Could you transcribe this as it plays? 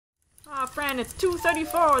Fran, it's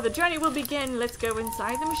 2:34. The journey will begin. Let's go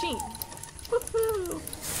inside the machine. Woohoo!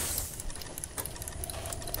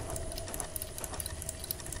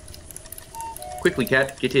 Quickly,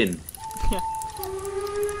 Cat, get in. Yeah.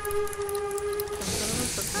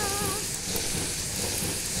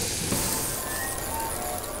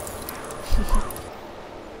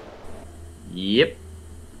 Yep.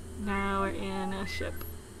 Now we're in a ship.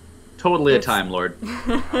 Totally a Time Lord.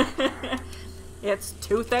 It's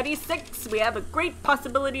 2:36. We have a great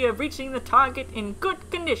possibility of reaching the target in good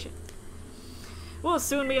condition. We'll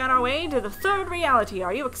soon be on our way to the third reality.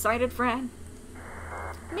 Are you excited, Fran?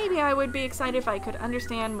 Maybe I would be excited if I could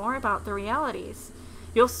understand more about the realities.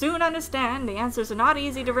 You'll soon understand. The answers are not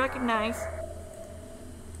easy to recognize.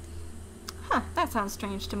 Huh, that sounds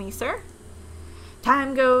strange to me, sir.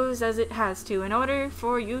 Time goes as it has to in order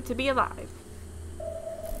for you to be alive.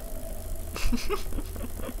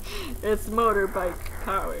 It's motorbike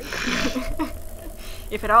powered.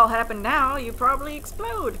 If it all happened now, you'd probably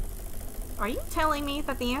explode. Are you telling me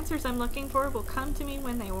that the answers I'm looking for will come to me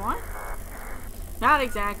when they want? Not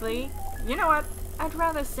exactly. You know what? I'd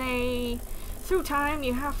rather say, through time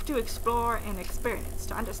you have to explore and experience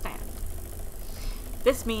to understand.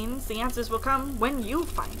 This means the answers will come when you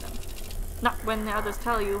find them, not when the others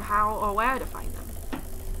tell you how or where to find them.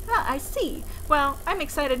 Ah, I see. Well, I'm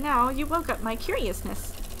excited now. You woke up my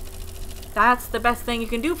curiousness. That's the best thing you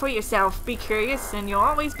can do for yourself. Be curious and you'll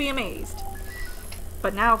always be amazed.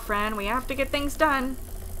 But now, Fran, we have to get things done.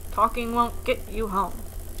 Talking won't get you home.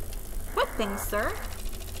 What things, sir?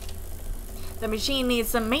 The machine needs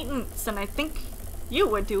some maintenance, and I think you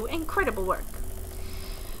would do incredible work.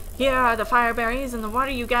 Here are the fire berries and the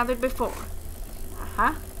water you gathered before.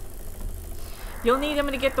 Uh-huh. You'll need them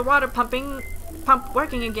to get the water pump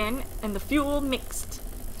working again and the fuel mixed.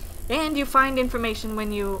 And you find information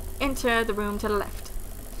when you enter the room to the left.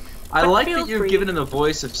 I like that you've given him the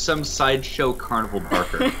voice of some sideshow carnival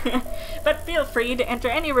barker. But feel free to enter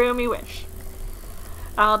any room you wish.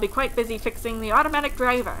 I'll be quite busy fixing the automatic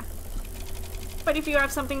driver. But if you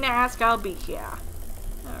have something to ask, I'll be here.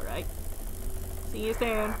 Alright. See you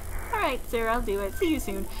soon. Alright, sir, I'll do it. See you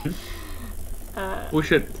soon.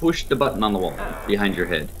 Push the button on the wall behind your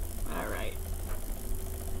head. Alright.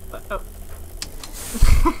 Oh.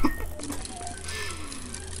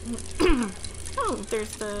 Oh,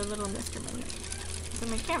 there's the little instrument. The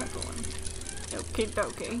mechanical one. Okie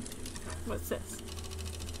dokie. What's this?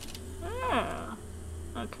 Oh.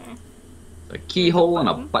 Okay. A keyhole and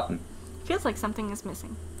a button. Feels like something is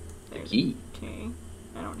missing. There's a key. Okay.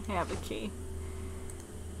 I don't have a key.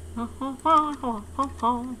 What's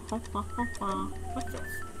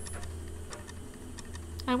this?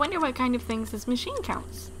 I wonder what kind of things this machine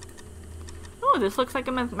counts. Oh, this looks like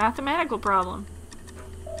a mathematical problem.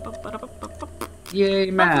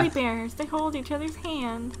 Yay, math. Lovely bears, they hold each other's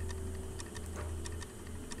hand.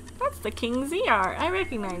 That's the King ZR. I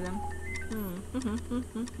recognize him.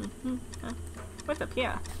 What's up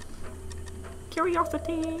here?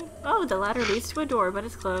 Curiosity. Oh, the ladder leads to a door, but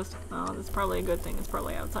it's closed. Oh, that's probably a good thing. It's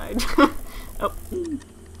probably outside. Oh.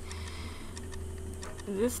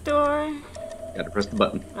 This door. Gotta press the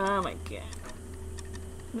button. Oh my god.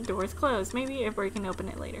 The door's closed. Maybe if we can open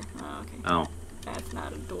it later. Oh, okay. Oh. That's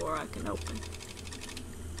not a door I can open.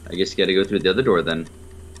 I guess you gotta go through the other door then.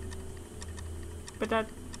 But that...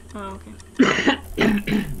 Oh, okay.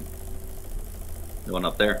 The one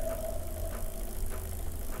up there.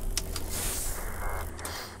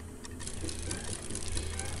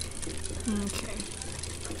 Okay.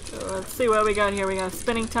 So let's see what we got here. We got a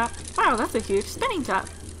spinning top. Wow, that's a huge spinning top.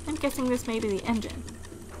 I'm guessing this may be the engine.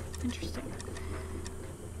 Interesting.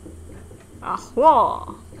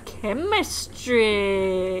 Ahwa! Chemistry!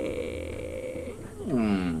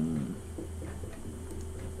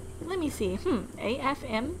 Let me see.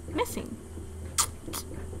 AFM missing.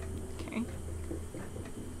 Okay.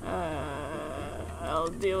 I'll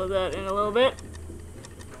deal with that in a little bit.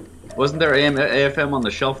 Wasn't there AFM on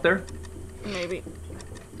the shelf there? Maybe.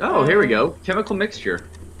 Oh, here we go. Chemical mixture.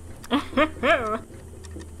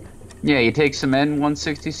 Yeah, you take some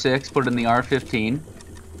N166, put it in the R15.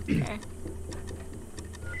 Okay.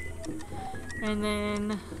 And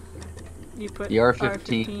then you put the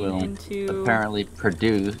R15 will into... apparently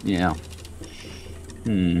produce, yeah.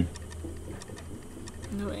 Wait.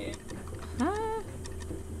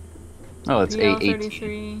 Oh, it's A18.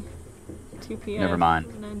 33, 2PM. Never mind.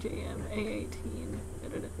 9JM,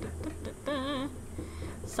 A18.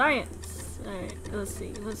 Science. Alright, let's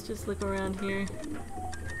see. Let's just look around here.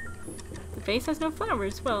 The vase has no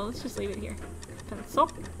flowers. Well, let's just leave it here.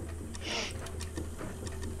 Pencil.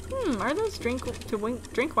 Are those drink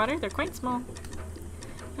water? They're quite small.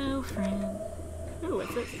 Oh, Fran. Ooh,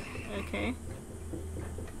 what's this? Okay.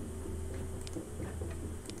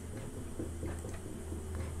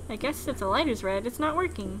 I guess since the light is red, it's not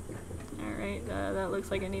working. Alright, that looks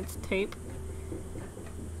like it needs tape.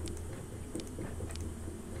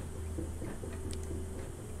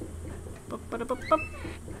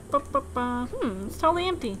 It's totally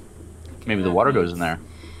empty. Okay, Maybe the water goes in there.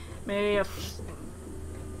 Maybe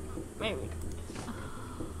maybe.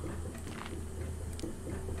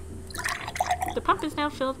 The pump is now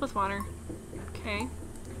filled with water. Okay.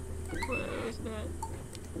 Close that.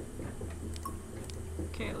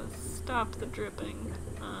 Okay, let's stop the dripping.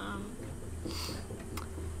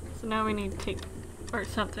 So now we need tape or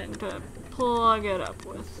something to plug it up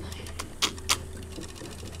with.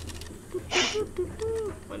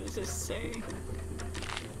 What does this say?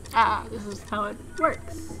 Ah, this is how it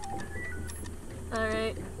works.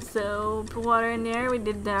 Alright, so put water in there, we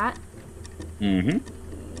did that. Mm-hmm.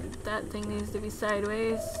 That thing needs to be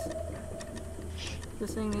sideways.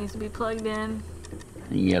 This thing needs to be plugged in.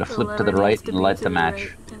 You gotta flip to the right and light the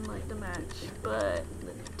match. But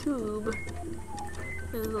the tube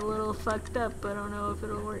is a little fucked up. I don't know if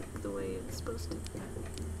it'll work the way it's supposed to.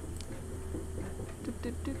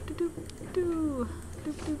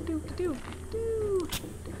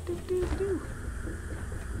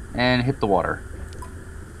 And hit the water.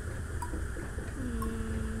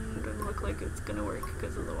 Doesn't look like it's gonna work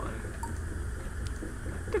because of the water.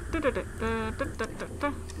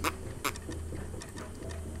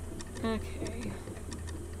 Okay.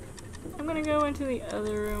 I'm gonna go into the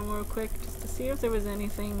other room real quick just to see if there was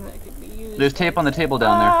anything that could be used. There's tape on the table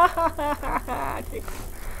down there. Tape.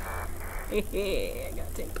 Hey, I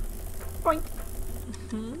got tape. Boink.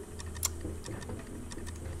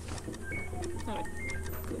 Alright,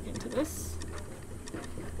 click into this.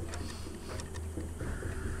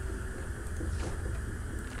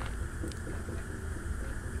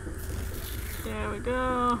 There we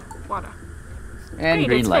go. Water. And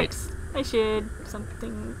green light. Fixed. I should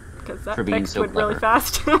something because that For being fixed so went really clever.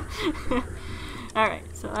 fast. Alright,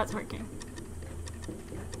 so that's working.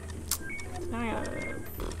 Now I gotta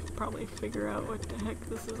probably figure out what the heck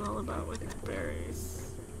this is all about with the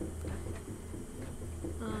berries.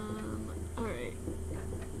 Alright.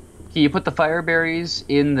 Can you put the fire berries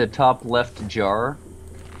in the top left jar?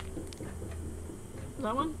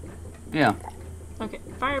 That one? Yeah. Okay.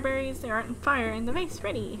 Fire berries, they aren't in fire in the vase.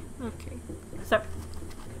 Ready. Okay.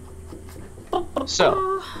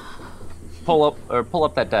 So, pull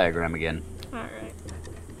up that diagram again. Alright.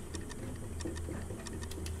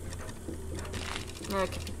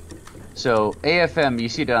 Okay. So, AFM, you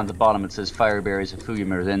see down at the bottom it says fire berries of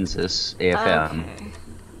Fugimarensis, AFM. Okay.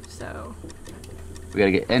 So. We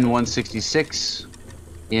gotta get N166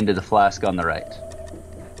 into the flask on the right.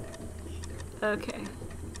 Okay.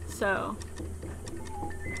 So.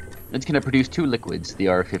 It's going to produce two liquids, the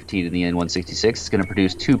R15 and the N166. It's going to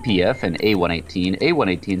produce 2 PF and A118.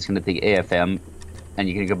 A118 is going to take AFM, and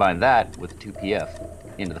you can combine that with 2 PF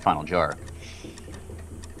into the final jar.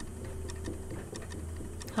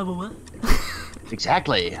 Have a what?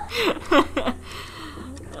 Exactly.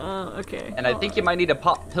 Okay. And I think you might need to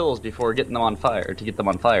pop pills before getting them on fire, to get them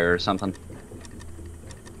on fire or something.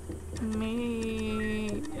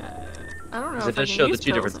 Me. I don't know. Because it does show the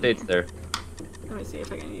two different states there. Let me see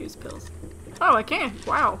if I can use pills. Oh, I can.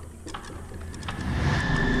 Wow.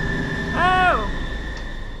 Oh.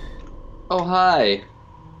 Oh, hi.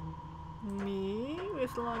 Me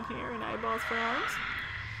with long hair and eyeballs for arms.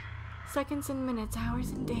 Seconds and minutes, hours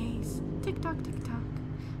and days. Tick tock, tick tock.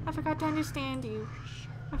 I forgot to understand you.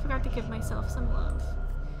 I forgot to give myself some love.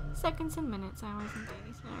 Seconds and minutes, hours and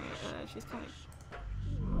days. Alright, she's kind of.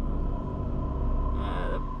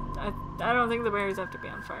 I don't think the berries have to be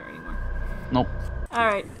on fire anymore. Nope.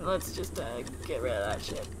 Alright, let's just get rid of that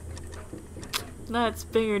shit. Let's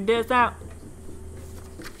figure this out.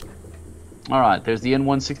 Alright, there's the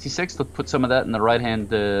N166. Let's put some of that in the right-hand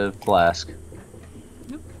flask.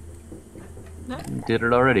 Nope. No. Did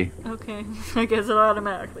it already. Okay, I guess it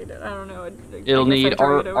automatically did. I don't know. It'll need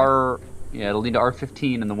it'll need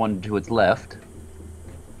R15 and the one to its left.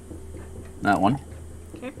 That one.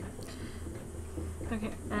 Okay.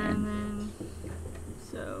 Okay, and then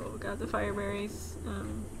so got the fire berries.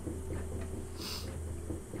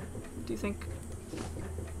 Do you think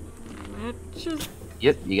it just?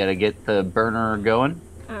 Yep, you gotta get the burner going.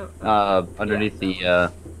 Oh. Underneath the. Yeah,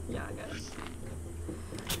 I got it.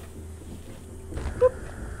 Boop.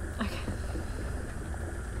 Okay.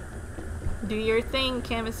 Do your thing,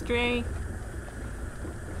 chemistry.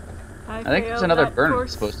 I think there's another burner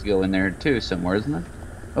supposed to go in there too somewhere, isn't it?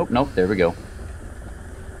 Oh, nope, there we go.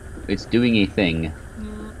 It's doing a thing. Yeah.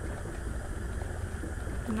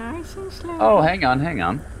 Nice and slow. Oh, hang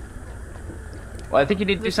on. Well, I think you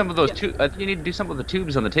need to do This- some of those yeah. I think you need to do some of the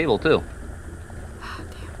tubes on the table too.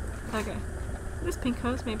 Damn. Okay. This pink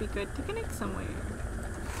hose may be good to connect somewhere.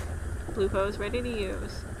 Blue hose ready to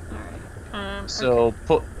use. Alright. So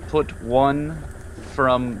okay. put one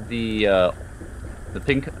from the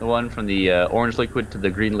pink one from the orange liquid to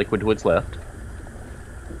the green liquid to its left.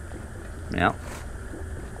 Yeah.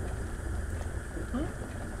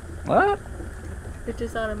 What? It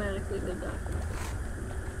just automatically did that.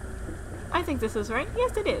 I think this is right.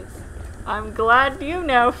 Yes, it is. I'm glad you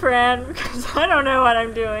know, Fran, because I don't know what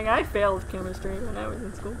I'm doing. I failed chemistry when I was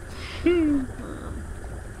in school.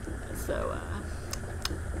 So,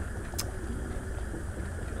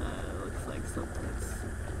 looks like something's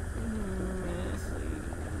missing.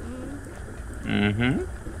 Mm-hmm.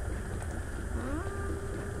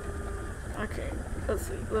 Okay, let's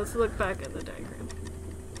see. Let's look back at the diagram.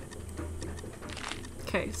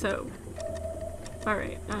 Okay, so,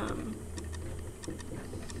 alright,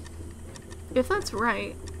 if that's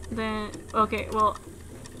right, then, okay, well,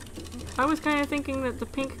 I was kind of thinking that the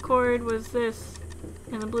pink cord was this,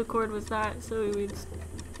 and the blue cord was that, so we would,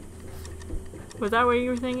 was that what you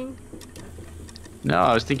were thinking? No,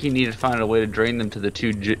 I was thinking you needed to find a way to drain them to the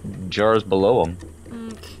two jars below them.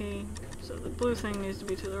 Okay, so the blue thing needs to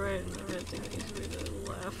be to the right, and the red thing needs to be to the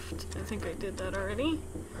left. I think I did that already.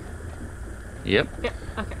 Yep. Yeah,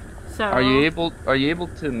 okay, so... Are you able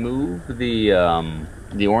to move the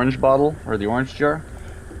orange bottle or the orange jar?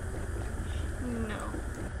 No.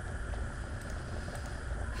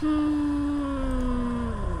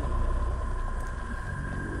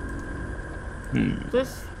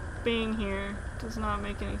 This being here does not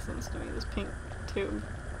make any sense to me. This pink tube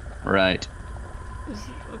Right. is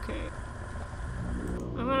okay.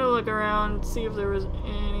 I'm gonna look around, see if there was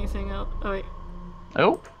anything else. Oh wait,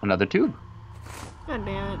 Oh, another tube. god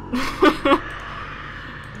damn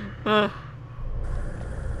it.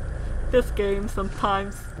 This game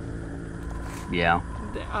sometimes. Yeah.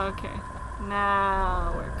 Okay,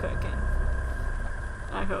 now we're cooking.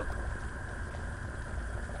 I hope.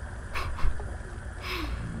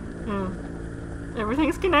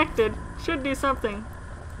 Everything's connected. Should do something.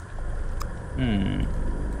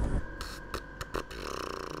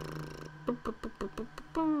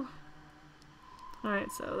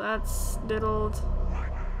 Alright, so that's diddled.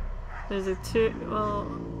 There's a tube. Well,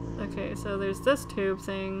 okay, so there's this tube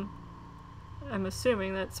thing. I'm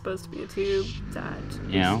assuming that's supposed to be a tube that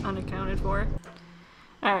is unaccounted for.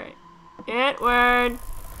 Alright. Itward!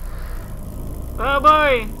 Oh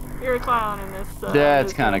boy! You're a clown in this.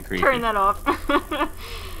 That's kind of creepy. Turn that off. I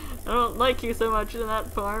don't like you so much in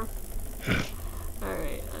that farm.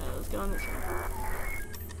 Alright, let's go on this one.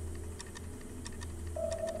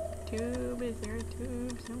 Tube, is there a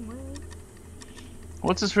tube somewhere?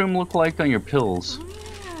 What's this room look like on your pills? Oh yeah,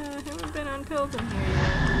 I haven't been on pills in here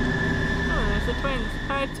yet. Oh, there's the twins.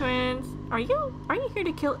 Hi, twins. Are you here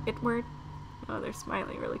to kill Itward? Oh, they're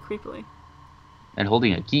smiling really creepily. And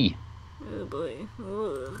holding a key. Oh boy.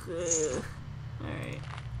 Alright.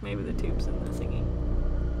 Maybe the tube's in the thingy.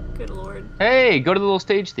 Good lord. Hey, go to the little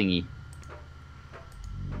stage thingy.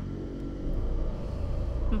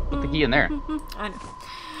 Put the key in there. I know.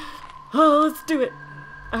 Oh, let's do it.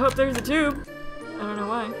 I hope there's a tube. I don't know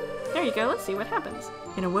why. There you go. Let's see what happens.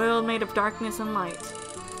 In a world made of darkness and light,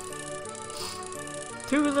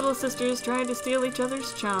 two little sisters tried to steal each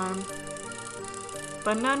other's charm,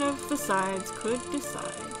 but none of the sides could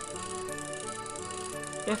decide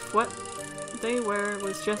if what they were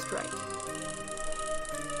was just right.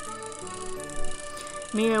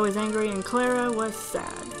 Mia was angry and Clara was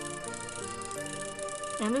sad.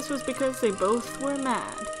 And this was because they both were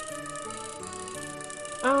mad.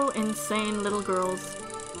 Oh, insane little girls.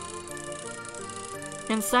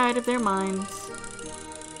 Inside of their minds.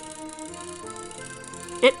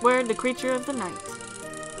 Itward, the creature of the night.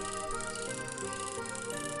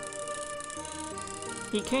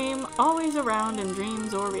 He came always around in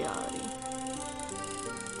dreams or reality,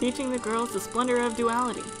 teaching the girls the splendor of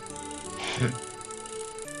duality.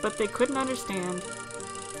 But they couldn't understand.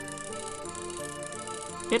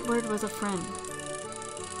 Itward was a friend.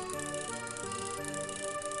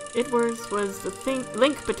 Itward was the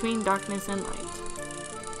link between darkness and light.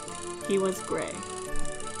 He was gray.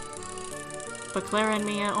 But Clara and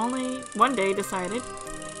Mia only one day decided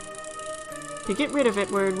to get rid of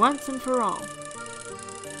Itward once and for all.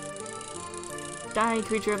 Die,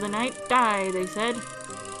 creature of the night, die, they said.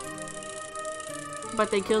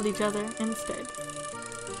 But they killed each other instead.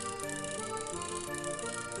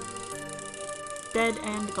 Dead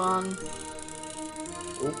and gone.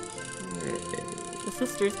 Okay. The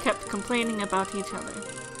sisters kept complaining about each other.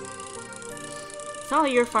 It's all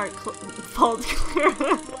your fault, Clara.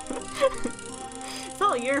 It's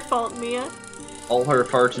all your fault, Mia. All her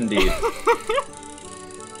farts indeed.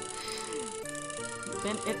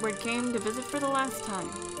 Then Itward came to visit for the last time.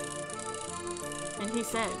 And he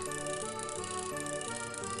said,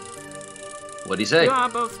 What'd he say? you are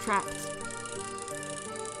both trapped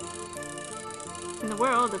in the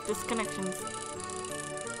world of disconnections.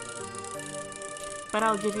 But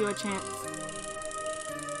I'll give you a chance.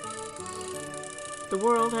 The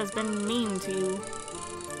world has been mean to you.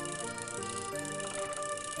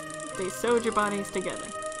 They sewed your bodies together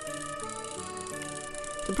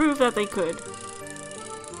to prove that they could.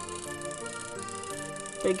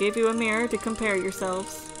 They gave you a mirror to compare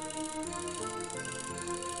yourselves.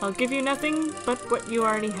 I'll give you nothing but what you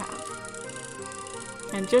already have.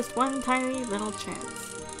 And just one tiny little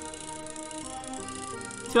chance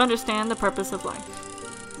to understand the purpose of life.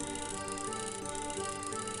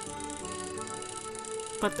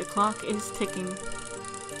 But the clock is ticking.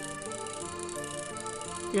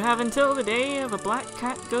 You have until the day of a black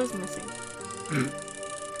cat goes missing.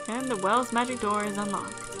 And the well's magic door is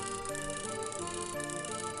unlocked.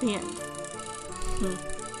 The end.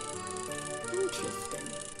 Interesting.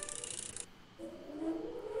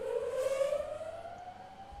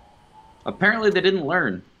 Apparently they didn't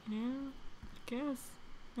learn. Yeah, I guess.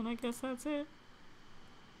 And I guess that's it.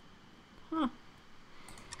 Huh.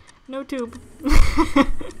 No tube.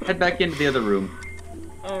 Head back into the other room.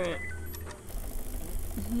 Alright.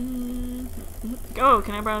 Oh,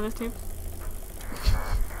 can I borrow this tube?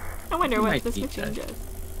 I wonder You what might this need machine that. does.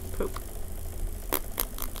 Poop.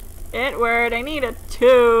 Itward, I need a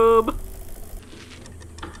tube!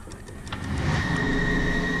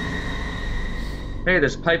 Hey,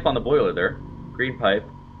 there's a pipe on the boiler there. Green pipe.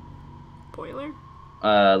 Boiler?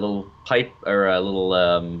 A little pipe, or a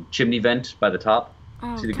little chimney vent by the top.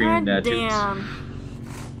 Oh, See the green God tubes? damn.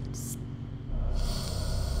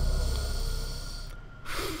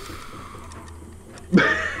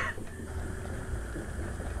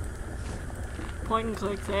 Point and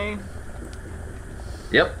clicks, eh?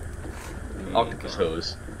 Yep. There you Octopus go.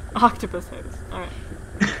 hose. Octopus hose. Alright.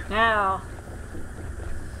 Now.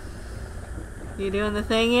 You doing the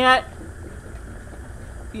thing yet?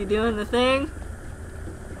 You doing the thing?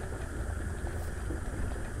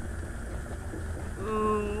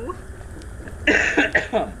 Ooh.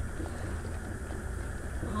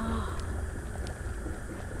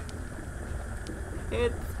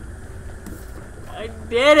 It's... I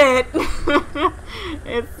did it!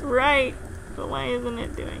 It's right. But why isn't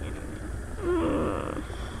it doing anything?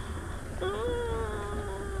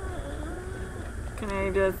 Can I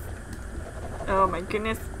just... Oh my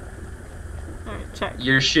goodness. Alright, check.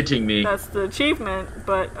 You're shitting me. That's the achievement,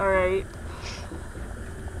 but alright.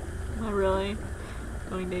 Am I really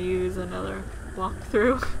going to use another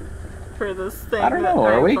walkthrough for this thing? I don't know,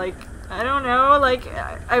 are we? Like, I don't know, like,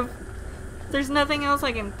 I've... There's nothing else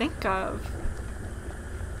I can think of.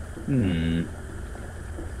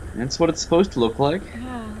 That's what it's supposed to look like.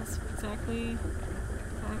 Yeah, that's exactly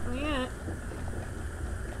it.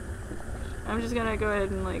 I'm just gonna go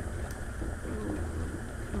ahead and, like,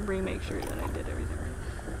 remake sure that I did everything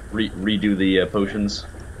right. Redo the potions.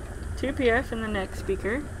 2 PF in the next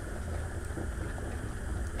speaker.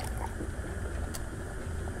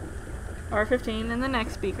 R15 in the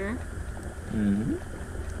next speaker. Mm-hmm.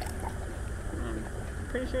 I'm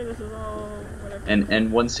pretty sure this is all what I've And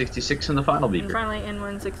N166 in the final And beaker. finally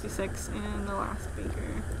N166 in the last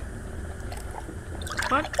speaker.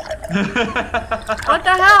 What? What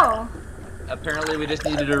the hell? Apparently we just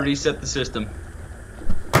needed to reset the system.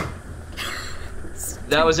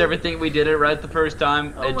 That was everything. We did it right the first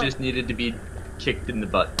time. Oh it my- just needed to be kicked in the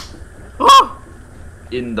butt. Oh!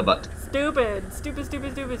 In the butt. Stupid! Stupid,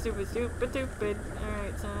 stupid, stupid, stupid, stupid, stupid.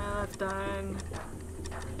 Alright, so now that's done.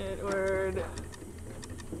 Itward.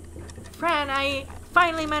 Fran, I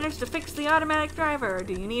finally managed to fix the automatic driver.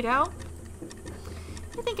 Do you need help?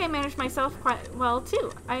 I think I managed myself quite well,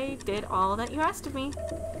 too. I did all that you asked of me.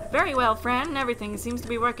 Very well, Fran. Everything seems to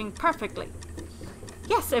be working perfectly.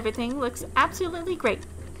 Yes, everything looks absolutely great.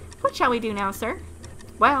 What shall we do now, sir?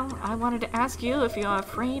 Well, I wanted to ask you if you're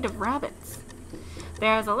afraid of rabbits.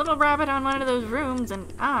 There's a little rabbit on one of those rooms,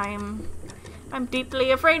 and I'm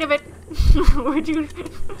deeply afraid of it. Would you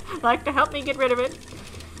like to help me get rid of it?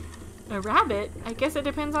 A rabbit? I guess it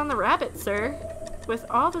depends on the rabbit, sir. With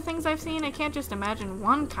all the things I've seen, I can't just imagine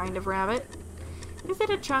one kind of rabbit. Is it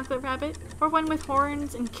a chocolate rabbit, or one with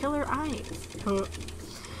horns and killer eyes?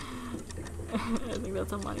 I think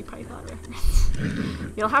that's a Monty Python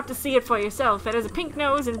reference. You'll have to see it for yourself. It has a pink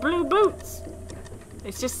nose and blue boots.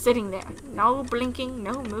 It's just sitting there. No blinking,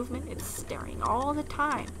 no movement. It's staring all the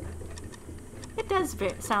time. It does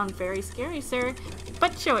sound very scary, sir,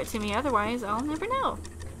 but show it to me, otherwise I'll never know.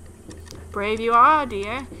 Brave you are,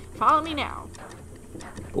 dear. Follow me now.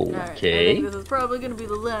 Okay. Alright, I think this is probably going to be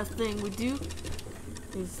the last thing we do,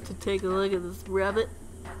 is to take a look at this rabbit.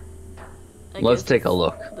 Let's take a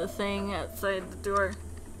look. The thing outside the door.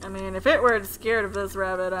 I mean, if it were scared of this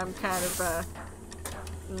rabbit, I'm kind of,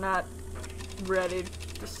 not ready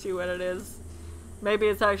to see what it is. Maybe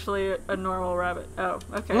it's actually a normal rabbit. Oh,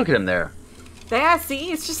 okay. Look at him there. There,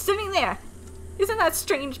 see? It's just sitting there. Isn't that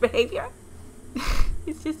strange behavior?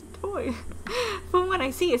 It's just a toy. From what I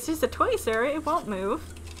see, it's just a toy, sir. It won't move.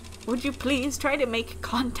 Would you please try to make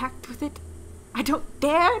contact with it? I don't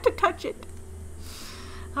dare to touch it.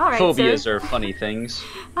 Alright, Phobias sir. are funny things.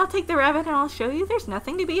 I'll take the rabbit and I'll show you there's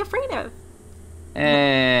nothing to be afraid of.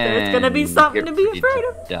 And There's gonna be something to be afraid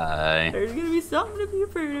of. Die. There's gonna be something to be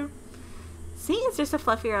afraid of. See, it's just a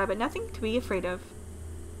fluffy rabbit. Nothing to be afraid of.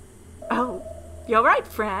 Oh, you're right,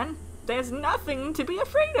 Fran. There's nothing to be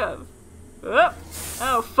afraid of.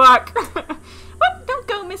 Oh fuck. What? Don't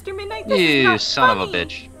go, Mr. Midnight. This is You not son funny. of a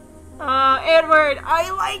bitch. Itward, I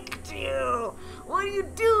liked you. What are you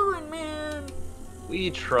doing, man? We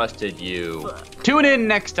trusted you. Fuck. Tune in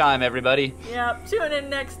next time, everybody. Yep, tune in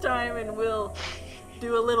next time and we'll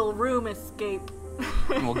do a little room escape.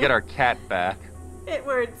 And we'll get our cat back.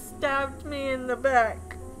 Itward stabbed me in the back.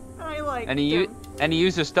 I liked And him. he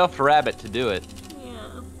used a stuffed rabbit to do it.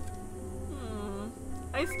 Yeah.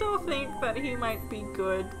 I still think that he might be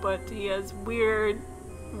good, but he has weird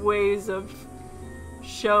ways of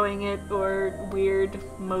showing it or weird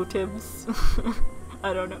motives.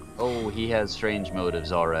 I don't know. Oh, he has strange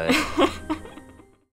motives, alright.